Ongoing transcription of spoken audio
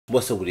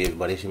What's up with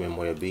everybody? It's your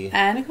Memorial B.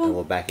 And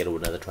we're back at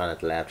another Try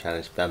Not to Laugh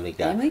challenge. Family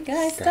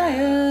Guy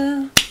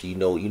style. You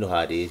know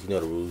how it is. You know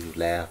the rules. You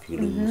laugh, you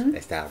lose.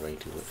 Let's dive right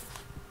into it.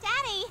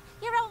 Daddy,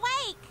 you're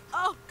awake.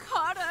 Oh,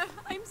 Carter,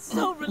 I'm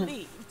so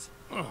relieved.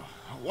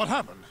 What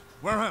happened?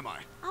 Where am I?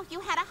 Oh, you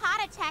had a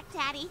heart attack,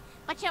 Daddy,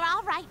 but you're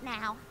all right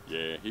now.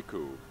 Yeah, he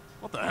cool.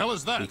 What the hell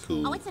is that? Be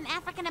cool. Oh, it's an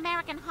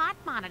African-American heart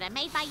monitor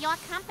made by your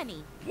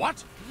company.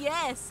 What?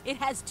 Yes, it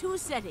has two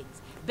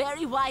settings,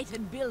 Barry White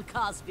and Bill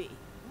Cosby.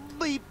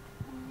 Beep,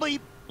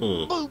 beep,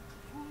 boop,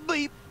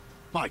 beep.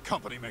 My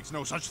company makes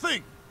no such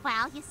thing.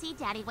 Well, you see,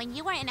 Daddy, when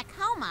you were in a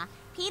coma,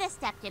 Peter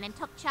stepped in and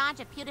took charge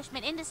of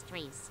Pewterschmidt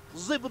Industries.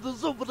 Zippity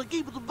zoopity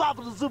keepity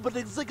boppity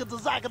zoopity zickity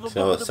zackity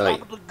So it's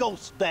like- boppity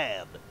ghost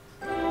dad.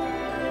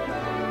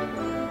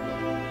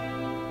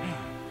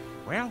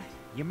 Well,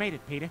 you made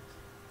it, Peter.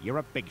 You're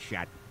a big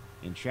shot,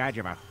 in charge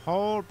of a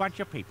whole bunch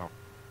of people.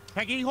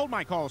 Peggy, hold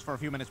my calls for a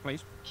few minutes,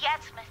 please. Yes,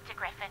 Mr.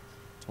 Griffin.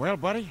 Well,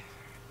 buddy,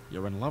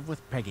 you're in love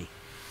with Peggy.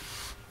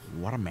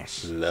 What a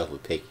mess. Love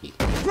with Peggy.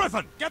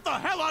 Griffin, get the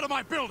hell out of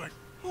my building!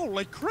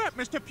 Holy crap,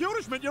 Mr.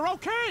 Pewterschmidt, you're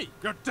okay.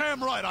 You're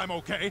damn right I'm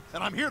okay,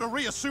 and I'm here to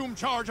reassume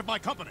charge of my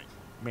company.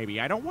 Maybe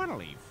I don't want to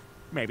leave.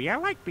 Maybe I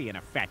like being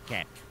a fat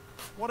cat.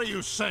 What are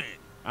you saying?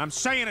 I'm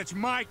saying it's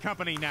my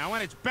company now,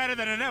 and it's better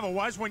than it ever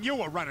was when you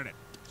were running it.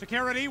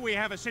 Security, we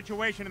have a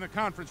situation in the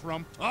conference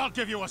room. I'll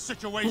give you a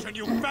situation,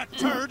 you fat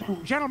turd!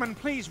 Gentlemen,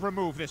 please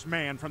remove this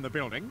man from the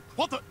building.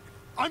 What the?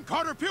 I'm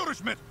Carter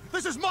Pewterschmidt!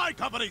 This is my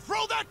company!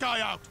 Throw that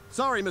guy out!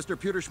 Sorry, Mr.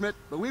 Pewterschmidt,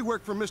 but we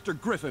work for Mr.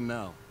 Griffin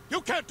now.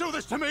 You can't do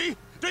this to me!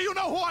 Do you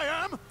know who I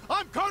am?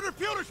 I'm Carter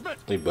Pewterschmidt!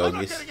 Hey, I'm bogus.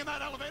 not getting in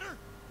that elevator!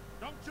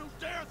 Don't you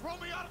dare throw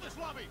me out of this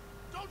lobby!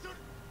 Don't you...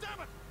 Damn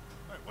it!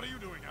 Hey, what are you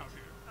doing out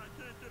here? I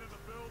can't get in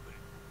the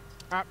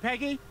building.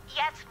 Peggy,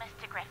 Yes,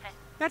 Mr. Griffin.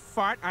 that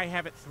fart I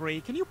have at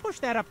 3, can you push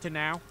that up to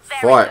now?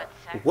 Fart.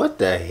 What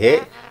the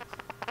heck?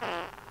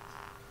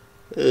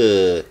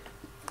 Ugh.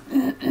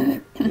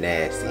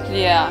 Nasty.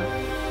 Yeah.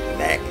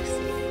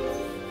 Nasty.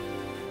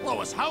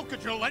 Lois, how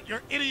could you let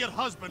your idiot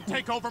husband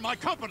take over my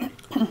company?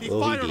 He Oh, he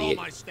fired all did.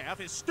 my staff,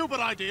 his stupid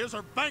ideas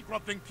are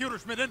bankrupting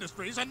Pewterschmidt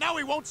Industries, and now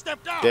he won't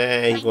step down!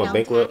 Dang, he's I going know,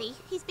 bankrupt. Daddy.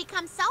 He's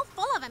become so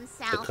full of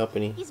himself. The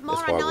company. He's That's more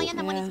horrible. annoying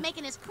than when Yeah. he's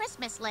making his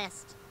Christmas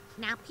list.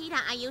 Now, Peter,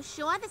 are you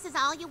sure this is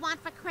all you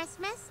want for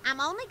Christmas? I'm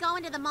only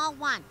going to the mall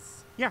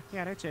once. Yeah,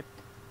 that's it.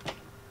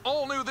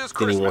 All new this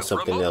Then he wants Christmas,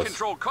 something remote else.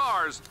 control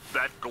cars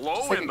that glow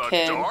Just like in a the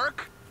kid.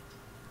 dark?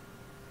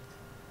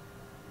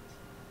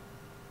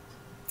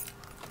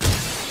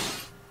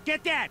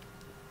 Get that!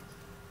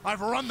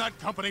 I've run that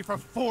company for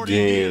 40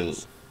 Dang.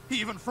 years. He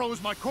even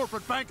froze my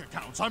corporate bank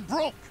accounts. I'm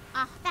broke.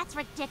 Oh, that's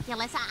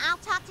ridiculous. I'll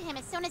talk to him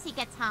as soon as he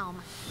gets home.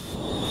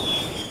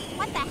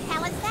 What the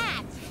hell is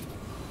that?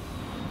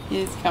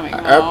 He's coming An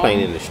home. airplane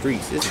in the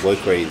streets. This boy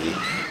crazy.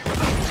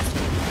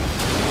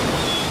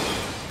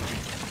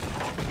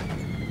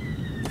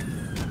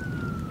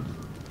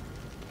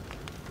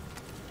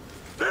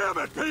 Damn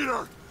it,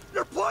 Peter!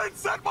 Your plane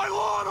set my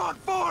lawn on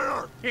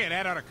fire! Here,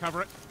 that ought to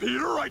cover it.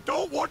 Peter, I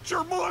don't want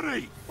your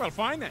money! Well,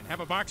 fine then. Have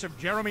a box of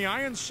Jeremy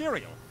Irons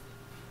cereal.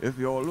 If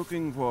you're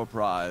looking for a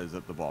prize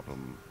at the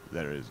bottom,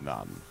 there is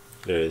none.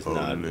 There is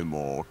Only none.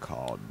 more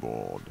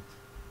cardboard.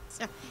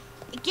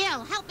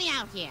 Gil, help me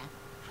out here.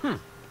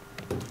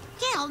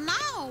 Gil, no.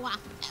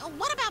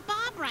 What about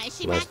Barbara? Is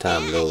she Last back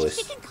time, there? Lois.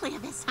 She can clear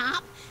this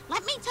up.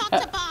 Let me talk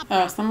to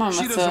Barbara. Oh, someone She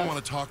must doesn't have.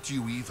 want to talk to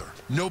you either.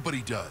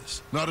 Nobody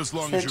does. Not as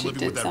long Said as you're she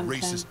living with did that something.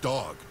 racist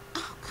dog.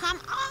 Oh, come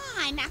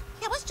on.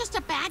 It was just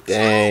a bad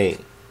Dang.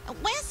 joke.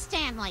 Where's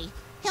Stanley?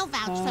 He'll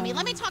vouch for me.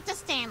 Let me talk to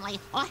Stanley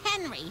or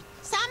Henry.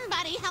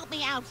 Somebody help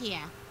me out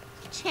here.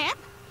 Chip?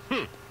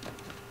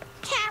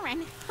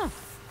 Karen?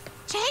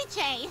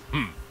 JJ?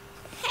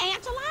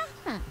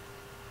 Angela?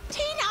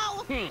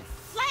 Tito?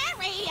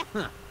 Larry?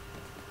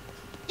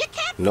 You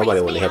can't Nobody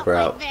freeze wanna me help her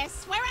like out.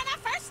 This. We're on a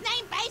first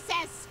name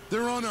basis.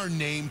 They're on our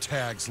name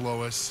tags,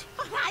 Lois.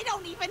 I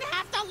don't even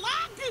have to look.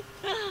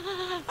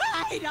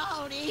 I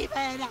don't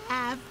even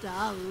have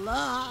to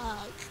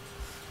look.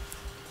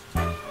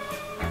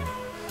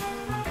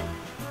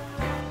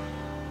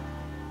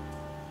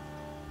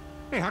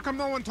 Hey, how come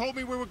no one told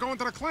me we were going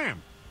to the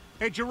Clam?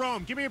 Hey,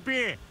 Jerome, give me a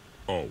beer.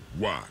 Oh,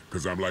 why?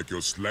 Because I'm like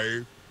your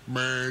slave?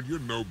 Man, you're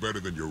no better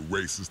than your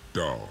racist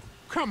dog.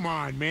 Come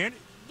on, man.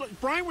 Look,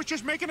 Brian was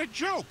just making a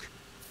joke.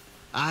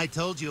 I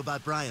told you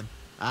about Brian.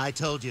 I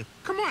told you.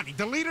 Come on, he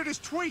deleted his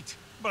tweet.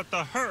 But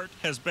the hurt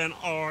has been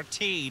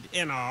RT'd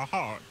in our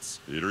hearts.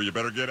 Peter, you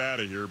better get out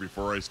of here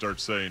before I start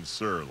saying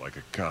sir like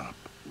a cop.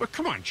 But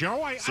come on,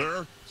 Joe,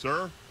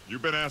 Sir,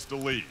 you've been asked to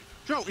leave.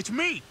 Joe, it's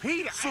me,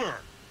 Peter. Sir,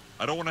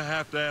 I don't want to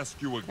have to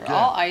ask you again. We're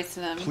all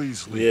icing him.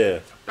 Please leave.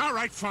 Yeah. All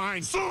right,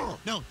 fine. Sir!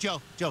 No,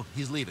 Joe,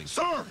 he's leaving.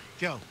 Sir!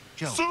 Joe,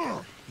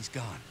 Sir! he's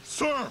gone.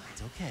 Sir!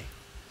 It's okay.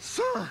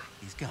 Sir!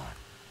 He's gone.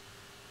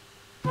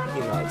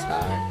 He's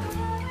outside.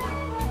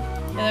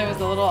 Yeah, that was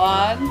a little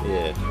odd.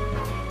 Yeah.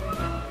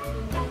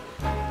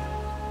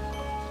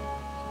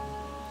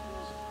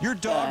 Your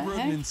dog The wrote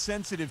an heck?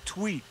 insensitive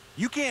tweet.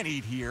 You can't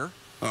eat here.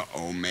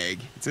 Uh-oh, Meg.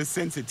 It's a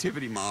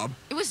sensitivity mob.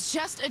 It was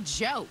just a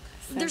joke.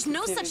 There's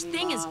no such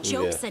thing as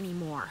jokes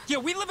anymore. Yeah,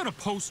 we live in a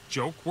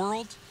post-joke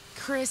world.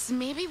 Chris,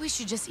 maybe we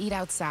should just eat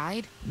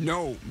outside?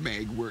 No,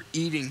 Meg, we're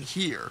eating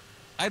here.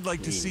 I'd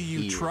like to see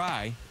you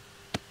try.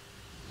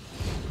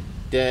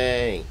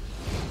 Dang.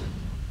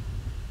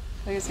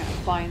 I think it's gonna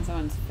fly in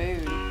someone's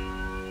food.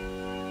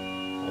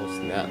 Oh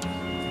snap.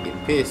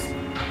 Get pissed.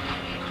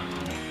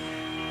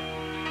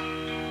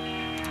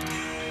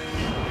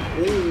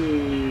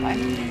 Ooh.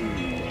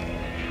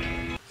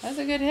 That's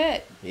a good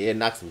hit. Yeah, it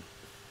knocks some.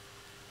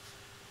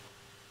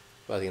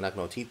 Probably knock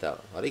no teeth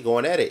out. Are they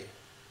going at it?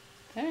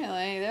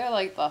 Apparently, they're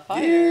like the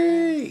fire.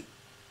 Yay.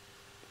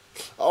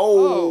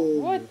 Oh.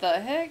 What the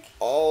heck?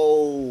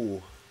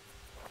 Oh.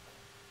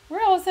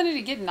 Where all of a sudden did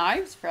he get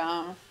knives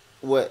from?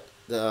 What?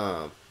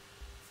 The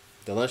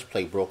lunch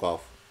plate broke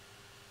off.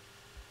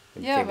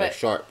 It Yeah, became but like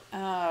sharp.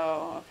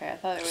 Oh, okay. I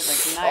thought it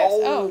was like knives.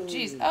 Oh,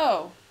 jeez.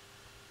 Oh.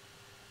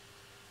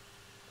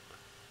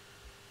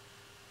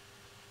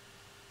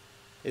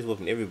 It's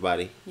whooping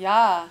everybody.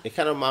 Yeah. It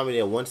kind of reminded me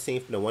of one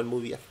scene from the one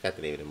movie. I forgot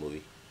the name of the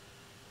movie.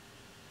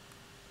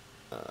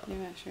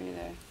 I'm not sure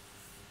either.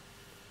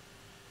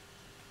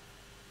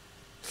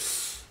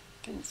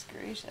 Goodness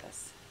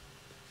gracious.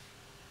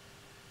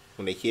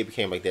 When the kid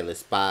became like that little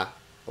spy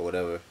or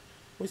whatever.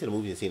 We seen the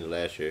movie and seen it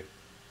last year.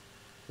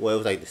 Well, it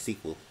was like the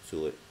sequel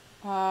to it.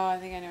 Oh, I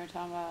think I know what you're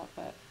talking about.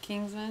 But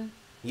Kingsman?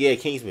 Yeah,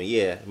 Kingsman.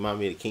 Yeah, it reminded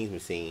me of the Kingsman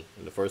scene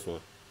in the first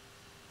one.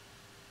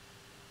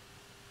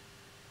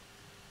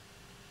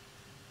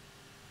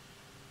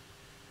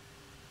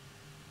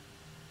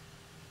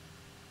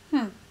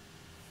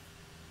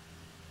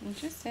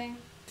 Interesting.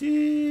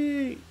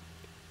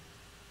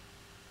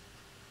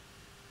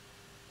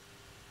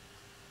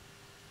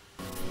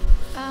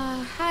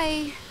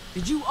 Hi.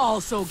 Did you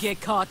also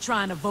get caught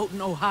trying to vote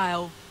in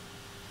Ohio?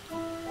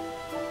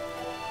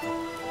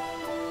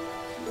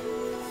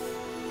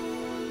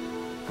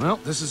 Well,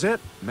 this is it.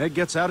 Meg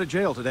gets out of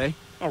jail today.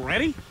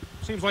 Already?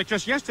 Seems like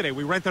just yesterday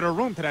we rented a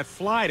room to that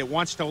fly that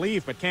wants to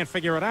leave but can't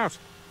figure it out.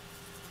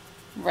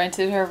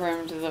 Rented her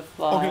room to the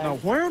fly. Okay, now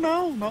where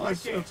now? No,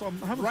 Right I'm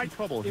having some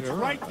trouble here. It's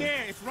right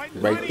there. It's right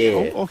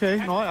there. Oh, okay,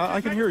 no, I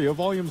can hear you.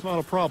 Volume's not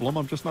a problem.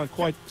 I'm just not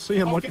quite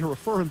seeing what you're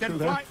referring to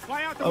there.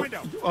 Fly out the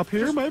window. Up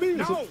here, maybe?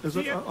 No, Is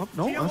it? No,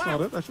 that's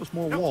not it. That's just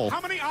more wall. How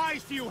many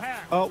eyes do you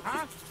have? Well,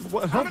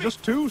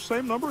 just two,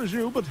 same number as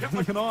you, but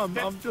you know, I'm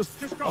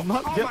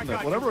not getting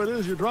it. Whatever it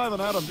is you're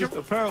driving at, I'm just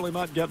apparently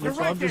not getting it,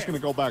 so I'm just going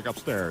to go back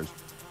upstairs.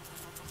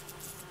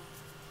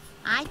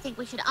 I think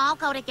we should all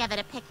go together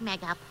to pick Meg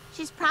up.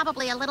 She's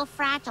probably a little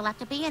fragile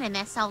after being in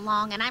there so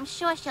long, and I'm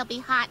sure she'll be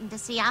heartened to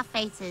see our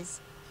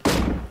faces.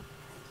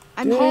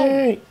 I'm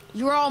home.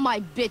 You're all my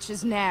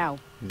bitches now.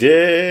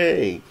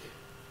 Dang.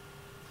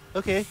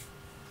 Okay.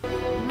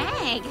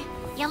 Meg,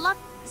 you look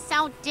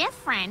so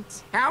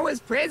different. How was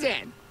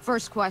prison?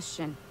 First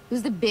question.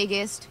 Who's the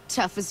biggest,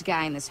 toughest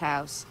guy in this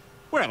house?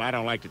 Well, I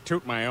don't like to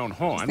toot my own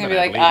horn, gonna but be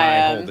I like, believe I I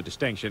am. hold the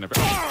distinction of...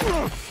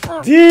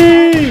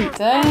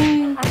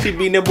 Dang. She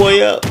beating that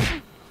boy up.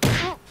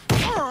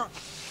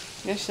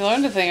 Yeah, she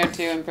learned a thing or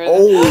two in prison.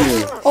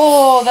 Oh.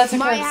 Oh, that's a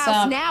my good house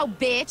stump. now,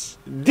 bitch.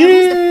 That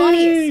was the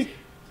funniest.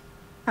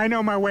 I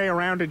know my way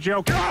around a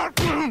joke.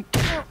 Bruh,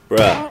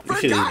 you For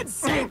should God's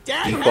sake,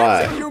 Dad, be have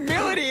quiet. some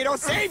humility. It'll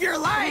save your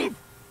life.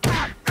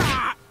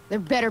 There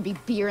better be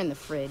beer in the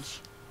fridge.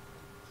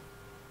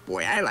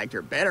 Boy, I liked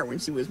her better when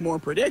she was more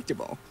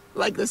predictable.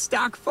 Like the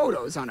stock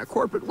photos on a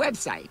corporate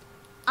website.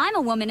 I'm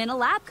a woman in a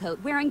lab coat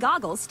wearing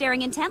goggles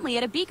staring intently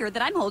at a beaker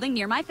that I'm holding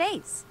near my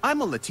face.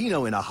 I'm a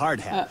Latino in a hard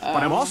hat,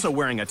 but I'm also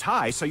wearing a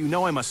tie, so you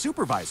know I'm a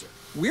supervisor.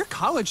 We're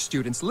college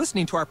students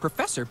listening to our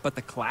professor, but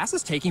the class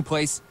is taking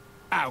place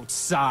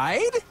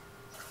outside?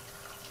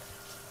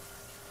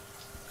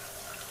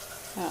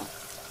 Oh.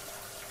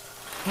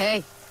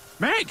 Hey.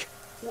 Meg!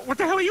 What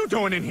the hell are you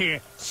doing in here?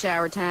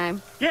 Shower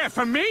time. Yeah,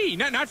 for me,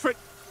 not for...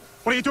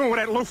 What are you doing with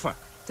that loofah?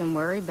 Don't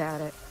worry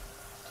about it.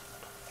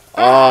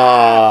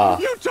 Ah.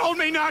 You told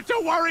me not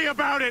to worry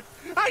about it!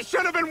 I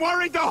should have been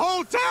worried the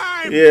whole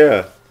time!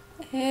 Yeah.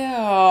 Ew.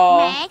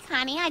 Meg,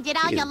 honey, I did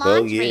all It's your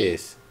laundry.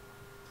 bogus.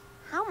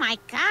 Oh my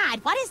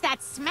God, what is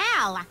that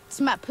smell? It's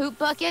my poop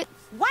bucket.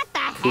 What the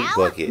Poop hell?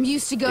 bucket. I'm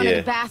used to going to Yeah.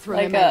 the bathroom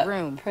Like in my a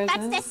room.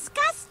 That's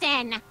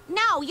disgusting.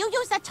 No, you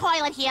use the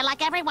toilet here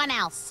like everyone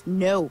else.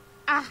 No.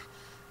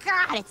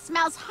 God, it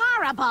smells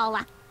horrible.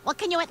 Well,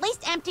 can you at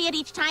least empty it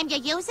each time you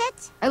use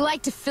it? I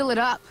like to fill it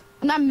up.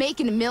 I'm not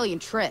making a million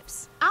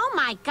trips. Oh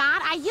my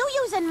God, are you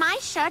using my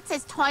shirts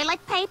as toilet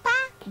paper?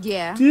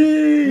 Yeah.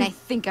 Dang. And I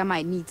think I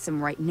might need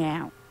some right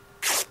now.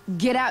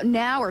 Get out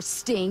now or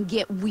stay and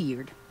get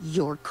weird.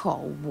 Your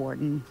call,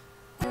 Warden.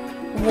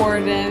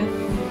 Warden.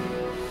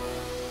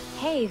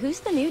 Hey, who's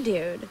the new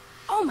dude?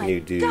 Oh my New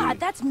dude. God,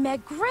 that's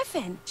Meg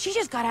Griffin. She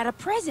just got out of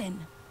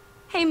prison.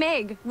 Hey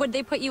Meg, what'd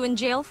they put you in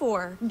jail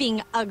for?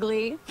 Being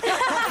ugly?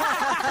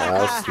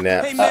 Oh,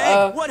 snap. Hey,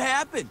 Meg, what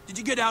happened? Did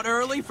you get out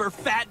early for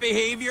fat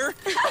behavior?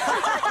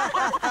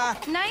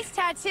 Nice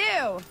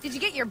tattoo. Did you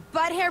get your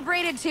butt hair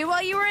braided too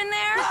while you were in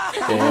there?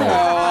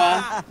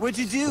 Yeah. What'd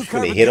you do? When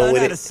Carve they a hit him gun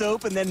with out it? of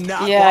soap and then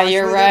not Yeah, wash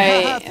you're with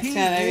right. It? It's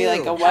gonna be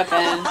like a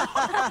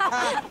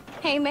weapon.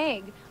 Hey,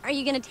 Meg, are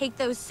you gonna take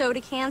those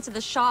soda cans to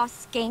the Shaw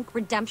Skank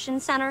Redemption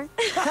Center?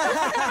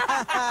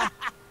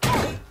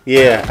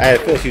 Yeah, I had a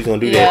feeling she was gonna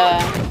do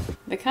that. Yeah,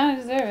 they kind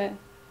of deserve it.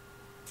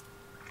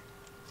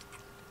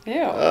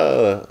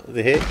 Ew.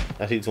 The hit?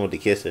 I think just wanted to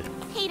kiss her.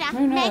 Peter,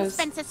 Who knows? Meg's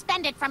been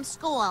suspended from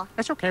school.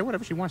 That's okay,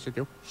 whatever she wants to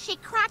do. She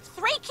cracked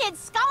 3 kids'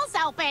 skulls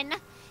open.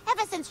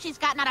 Ever since she's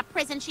gotten out of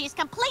prison, she's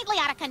completely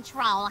out of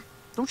control.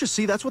 Don't you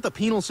see? That's what the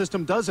penal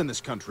system does in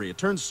this country. It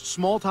turns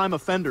small-time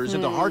offenders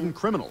into hardened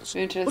criminals.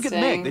 Look at Interesting.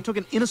 Meg. They took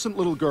an innocent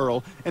little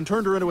girl and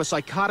turned her into a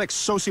psychotic,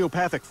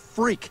 sociopathic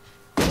freak.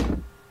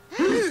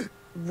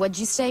 What'd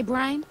you say,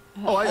 Brian?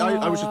 Oh,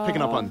 I was just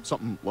picking up on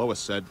something Lois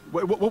said.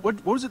 What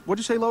was it? What'd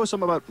you say, Lois?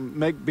 Something about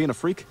Meg being a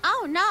freak?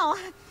 Oh, no.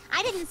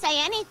 I didn't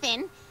say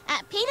anything.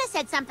 Peter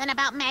said something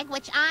about Meg,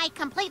 which I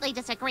completely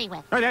disagree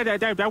with.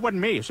 That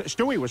wasn't me.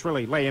 Stewie was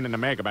really laying into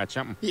Meg about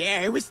something.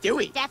 Yeah, it was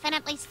Stewie.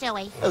 Definitely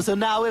Stewie. Oh, so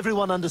now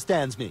everyone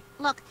understands me.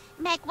 Look,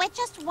 Meg, we're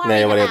just Now worried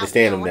everybody about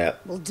understand you. him now.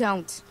 Well,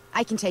 don't.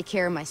 I can take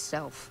care of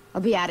myself.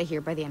 I'll be out of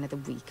here by the end of the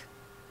week.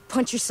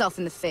 Punch yourself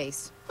in the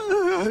face.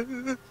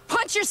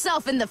 Punch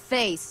yourself in the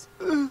face.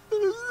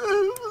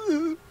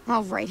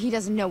 All right, he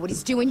doesn't know what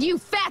he's doing. You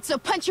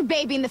fatso, punch your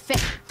baby in the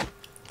face.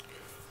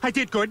 I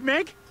did good,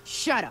 Meg.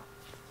 Shut up.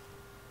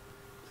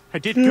 I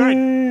did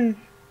good.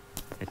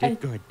 I did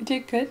good. You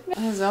did good.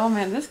 Oh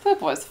man, this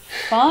clip was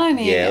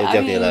funny. Yeah, it was I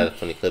definitely mean, a lot of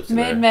funny clips in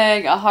made there.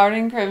 Meg a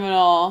hardened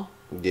criminal.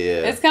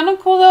 Yeah. It's kind of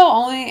cool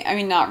though. I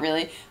mean, not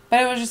really,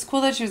 but it was just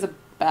cool that she was a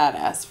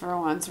badass for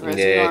once. Whereas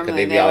Yeah, 'cause normally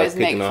they be they always always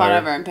make picking on fun her.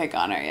 of her and pick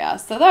on her. Yeah,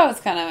 so that was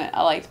kind of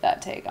I liked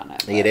that take on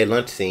it. Yeah, that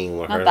lunch scene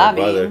with Not her and that her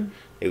brother, mean.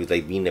 it was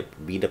like beating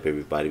up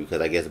everybody because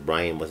I guess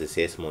Brian must have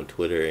said something on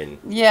Twitter and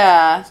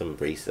Yeah. some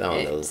race. I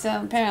don't know.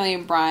 So apparently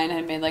Brian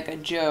had made like a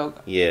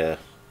joke Yeah,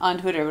 on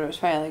Twitter, but it was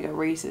probably like a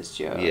racist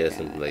joke. Yeah, and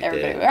something like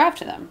everybody that. were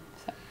after them.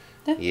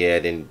 yeah.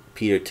 Then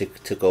Peter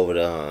took over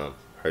the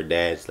her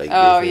dad's like.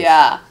 Oh business.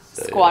 yeah,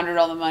 So, squandered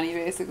all the money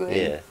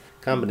basically. Yeah.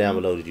 Comment down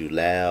below. Did you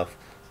laugh?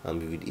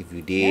 If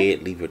you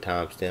did, leave your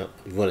timestamp.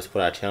 If you want to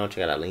support our channel,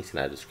 check out our links in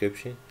our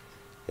description.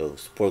 Your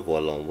support go a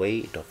long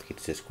way. Don't forget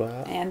to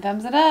subscribe. And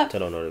thumbs it up.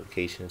 Turn on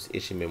notifications.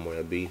 It's your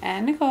Memory B.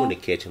 And Nicole. We're going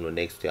to catch you on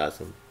the next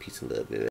awesome. Peace and love, baby.